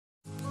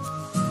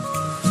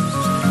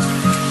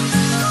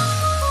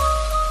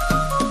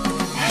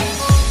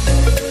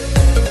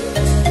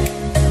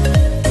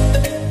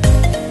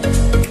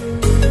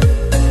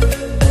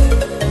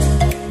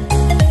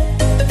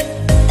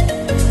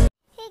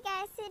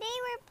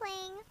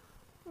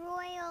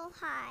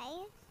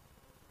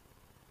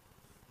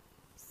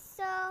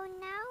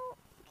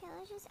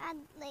had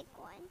like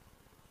one.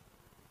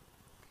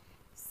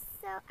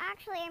 So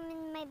actually I'm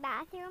in my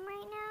bathroom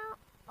right now.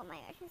 Oh my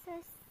gosh, it's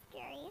so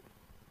scary.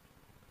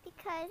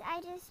 Because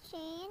I just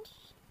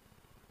changed.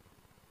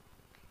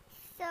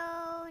 So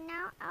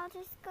now I'll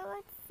just go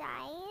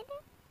outside.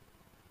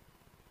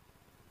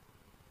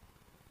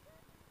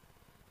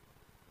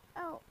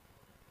 Oh.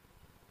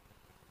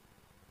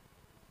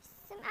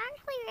 So I'm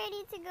actually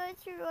ready to go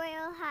to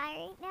Royal High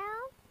right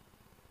now.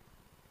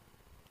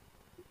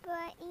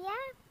 But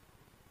yeah.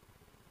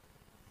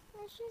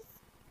 Let's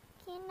just...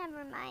 Okay,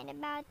 never mind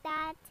about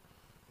that.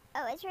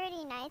 Oh, it's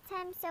already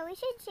nighttime, so we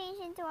should change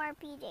into our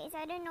PJs.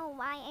 I don't know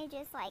why I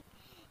just like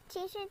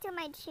changed into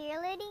my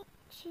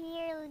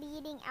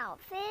cheerleading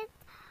outfit.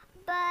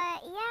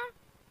 But yeah,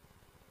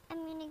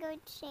 I'm gonna go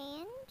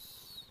change.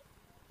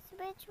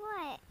 Switch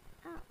what?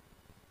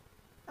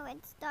 Oh,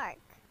 it's dark.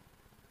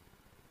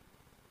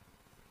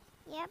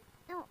 Yep.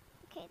 Oh,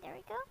 okay, there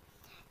we go.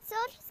 So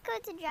I'll just go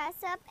to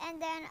dress up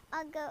and then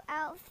I'll go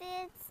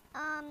outfits.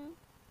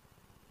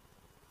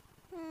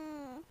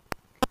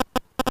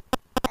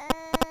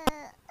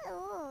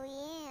 Oh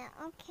yeah,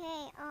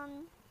 okay.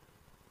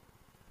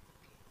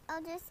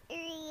 I'll just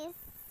erase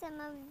some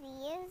of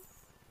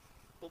these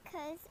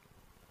because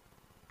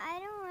I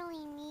don't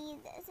really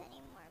need this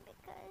anymore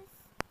because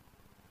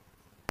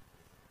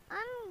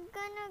I'm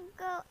gonna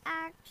go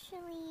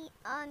actually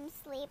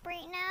sleep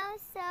right now,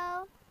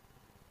 so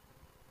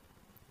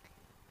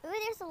ooh,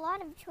 there's a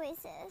lot of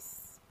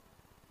choices.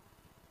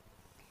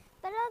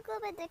 But I'll go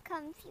with the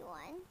comfy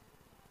one.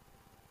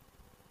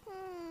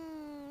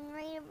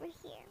 Right over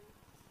here.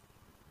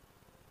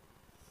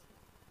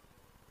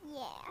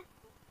 Yeah.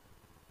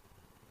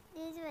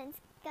 This one's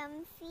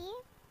comfy.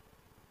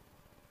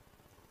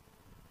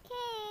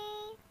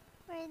 Okay,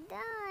 we're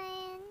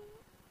done.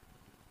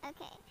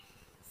 Okay,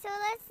 so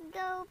let's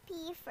go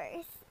pee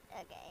first.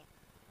 Okay.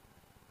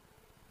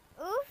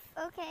 Oof,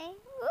 okay.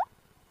 Whoop.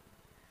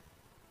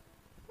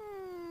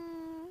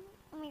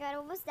 Oh my god,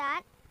 what was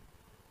that?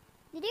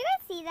 Did you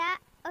guys see that?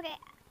 Okay,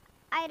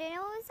 I don't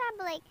know what was that,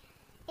 but like,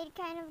 it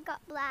kind of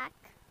got black.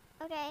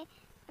 Okay,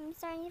 I'm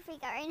starting to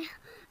freak out right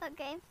now.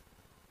 Okay.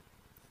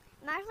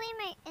 I'm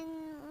actually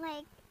in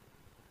like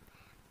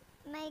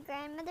my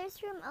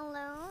grandmother's room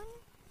alone,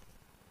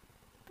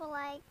 but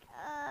like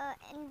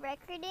in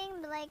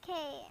recording, but like,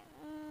 hey,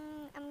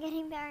 I'm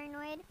getting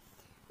paranoid.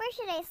 Where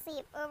should I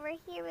sleep? Over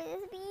here with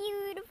this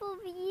beautiful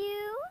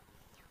view,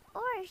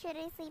 or should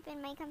I sleep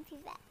in my comfy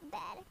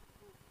bed?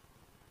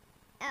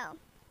 Oh,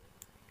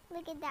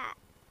 look at that.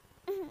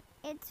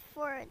 It's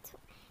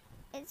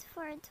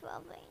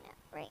 4:12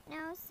 right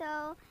now.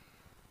 So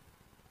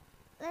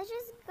let's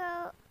just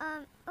go.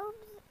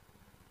 Oops.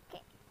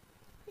 Okay.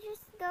 Let's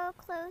just go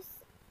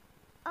close.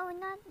 Oh,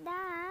 not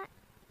that.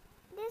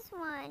 This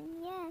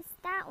one. Yes,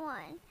 that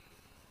one.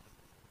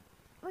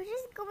 We're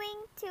just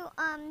going to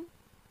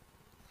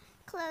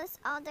close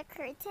all the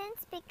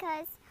curtains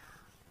because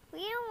we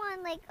don't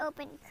want like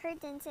open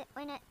curtains at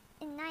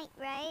night,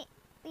 right?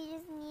 We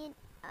just need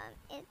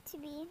it to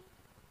be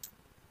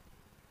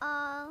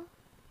all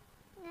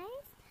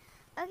nice.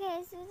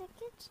 Okay, so the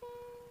kitchen.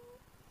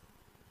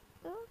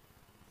 Ooh.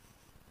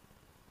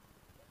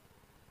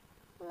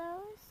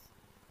 Close.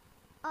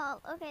 Oh,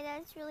 okay,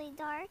 that's really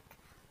dark.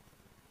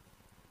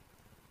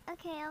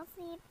 Okay, I'll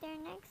sleep there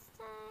next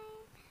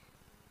time.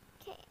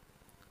 Okay.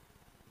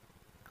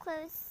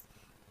 Close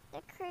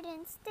the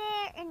curtains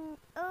there and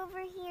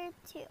over here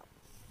too.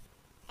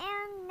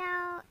 And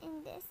now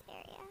in this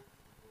area.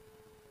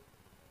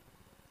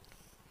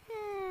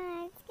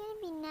 It's gonna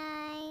be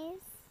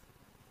nice.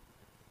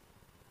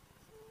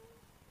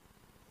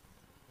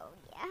 Oh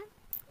yeah.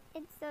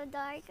 It's so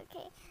dark.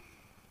 Okay.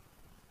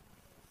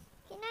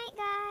 Good night,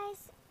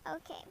 guys.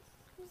 Okay.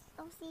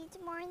 I'll see you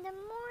tomorrow in the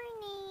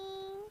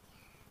morning.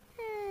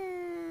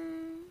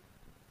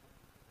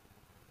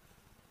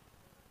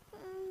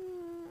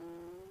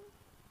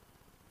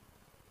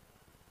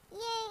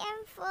 Yay,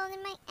 I'm full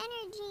in my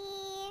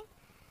energy.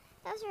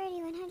 That was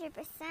already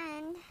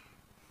 100%.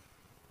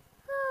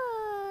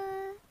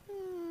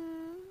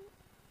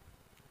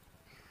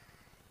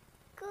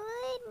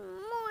 Good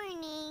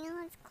morning.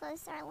 Let's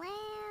close our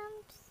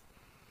lamps.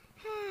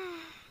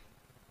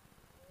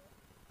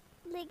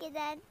 Look at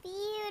that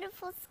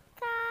beautiful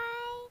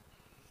sky.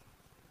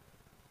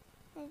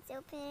 Let's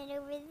open it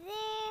over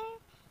there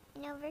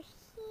and over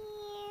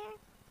here.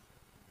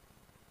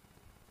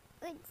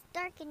 Oh, it's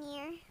dark in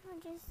here. I'll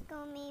just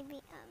go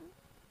maybe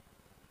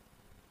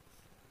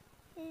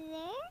there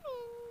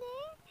and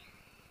there.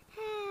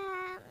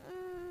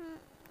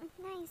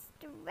 Nice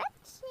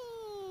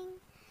stretching.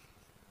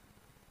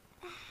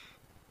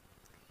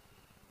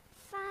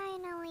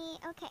 Finally,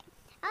 okay.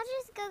 I'll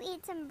just go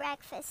eat some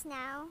breakfast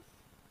now.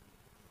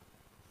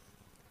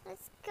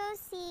 Let's go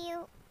see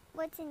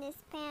what's in this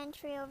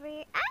pantry over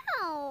here.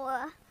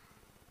 Ow!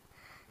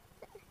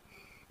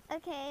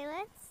 Okay,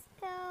 let's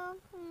go.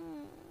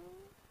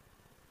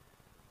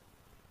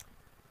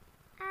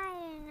 I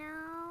don't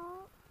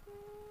know.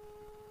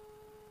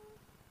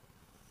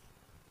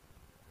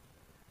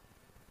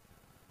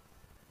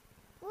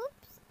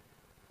 Whoops.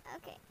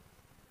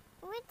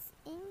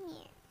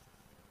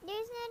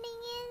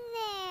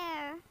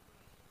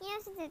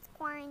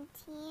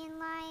 quarantine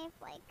life,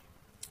 like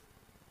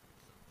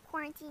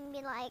quarantine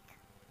be like,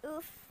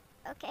 oof,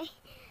 okay,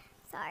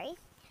 sorry.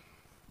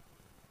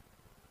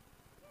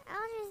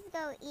 I'll just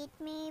go eat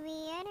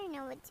maybe. I don't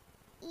know what to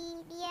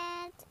eat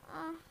yet.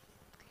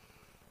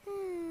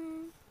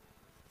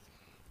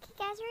 Okay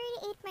guys, I already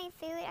ate my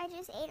food. I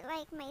just ate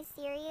like my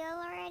cereal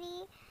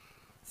already.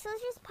 So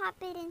let's just pop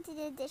it into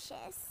the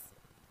dishes.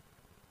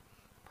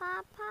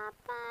 Pop, pop,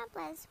 pop,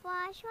 let's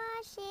wash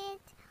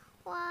it.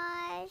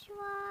 Wash,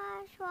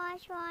 wash,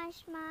 wash,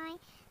 wash my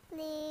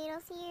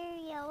little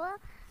cereal. Well,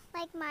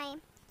 like my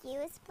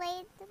juice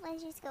plate,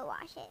 let's just go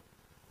wash it.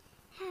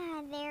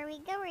 There we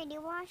go, ready to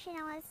wash it.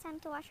 Now it's time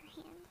to wash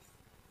our hands.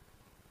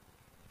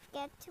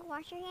 Forget to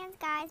wash your hands,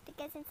 guys,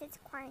 because since it's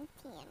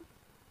quarantine.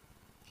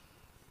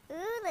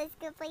 Ooh, let's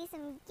go play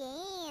some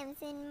games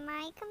in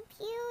my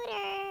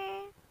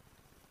computer.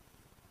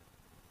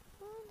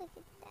 Ooh, look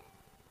at that.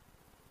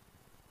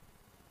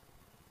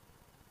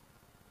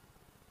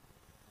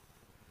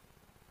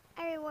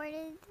 I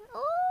rewarded.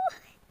 Oh,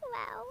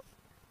 wow.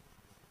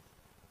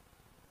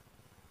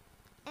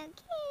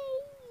 Okay,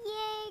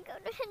 yay, go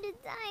to the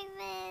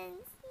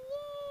diamonds.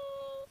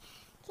 Yay.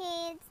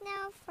 Okay, it's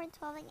now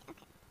 4:12 again.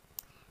 Okay,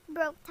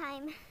 broke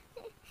time.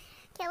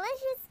 Okay,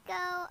 let's just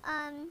go,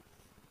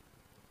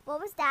 what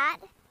was that?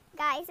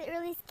 Guys, it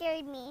really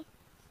scared me.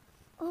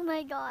 Oh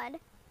my god.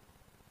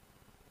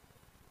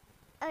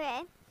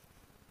 Okay.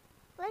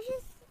 Let's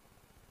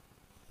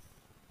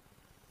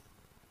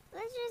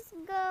just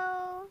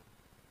go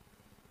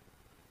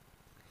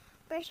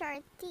brush our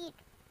teeth,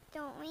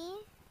 don't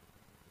we?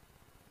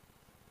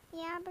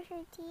 Yeah, brush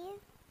our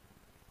teeth.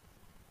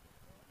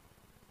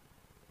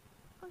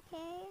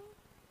 Okay.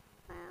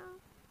 Wow.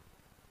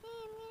 Hey,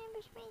 I'm gonna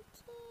brush my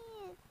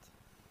teeth.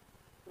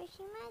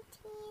 Brushing my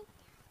teeth.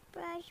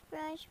 Brush,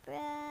 brush,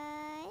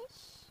 brush.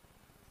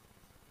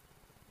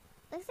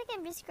 Looks like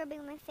I'm just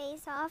scrubbing my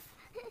face off.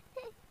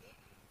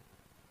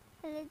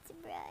 Let's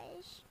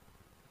brush.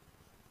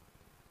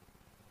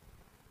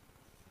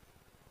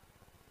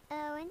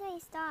 Oh, when do I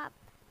stop?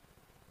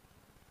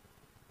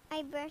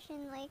 I brush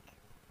in like...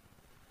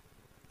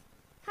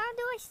 How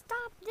do I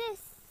stop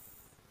this?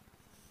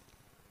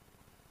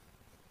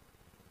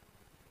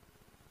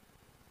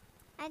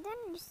 I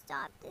don't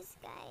stop this,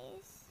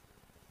 guys.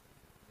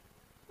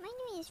 My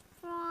name is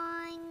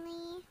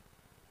Finally.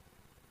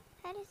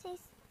 How do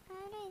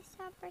I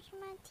stop brushing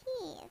my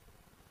teeth?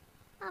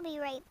 I'll be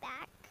right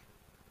back.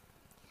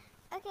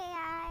 Okay,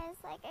 guys,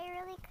 like I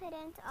really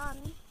couldn't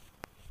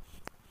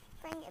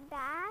bring it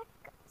back.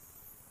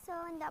 So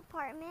in the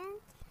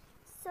apartment.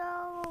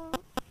 So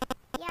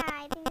yeah,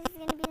 I think this is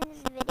gonna be the end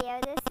of the video.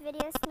 This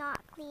video is not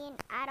clean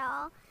at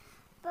all.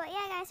 But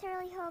yeah, guys, I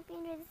really hope you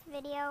enjoyed this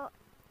video,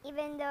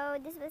 even though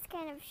this was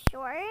kind of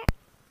short.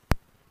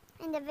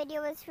 And the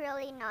video was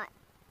really not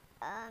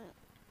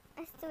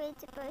as the way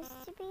it's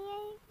supposed to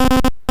be,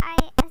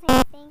 as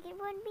I think it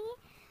would be.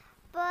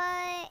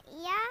 But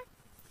yeah,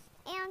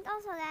 and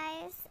also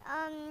guys,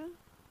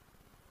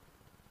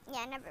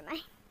 yeah, never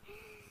mind.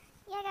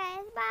 Yeah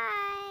guys,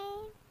 bye.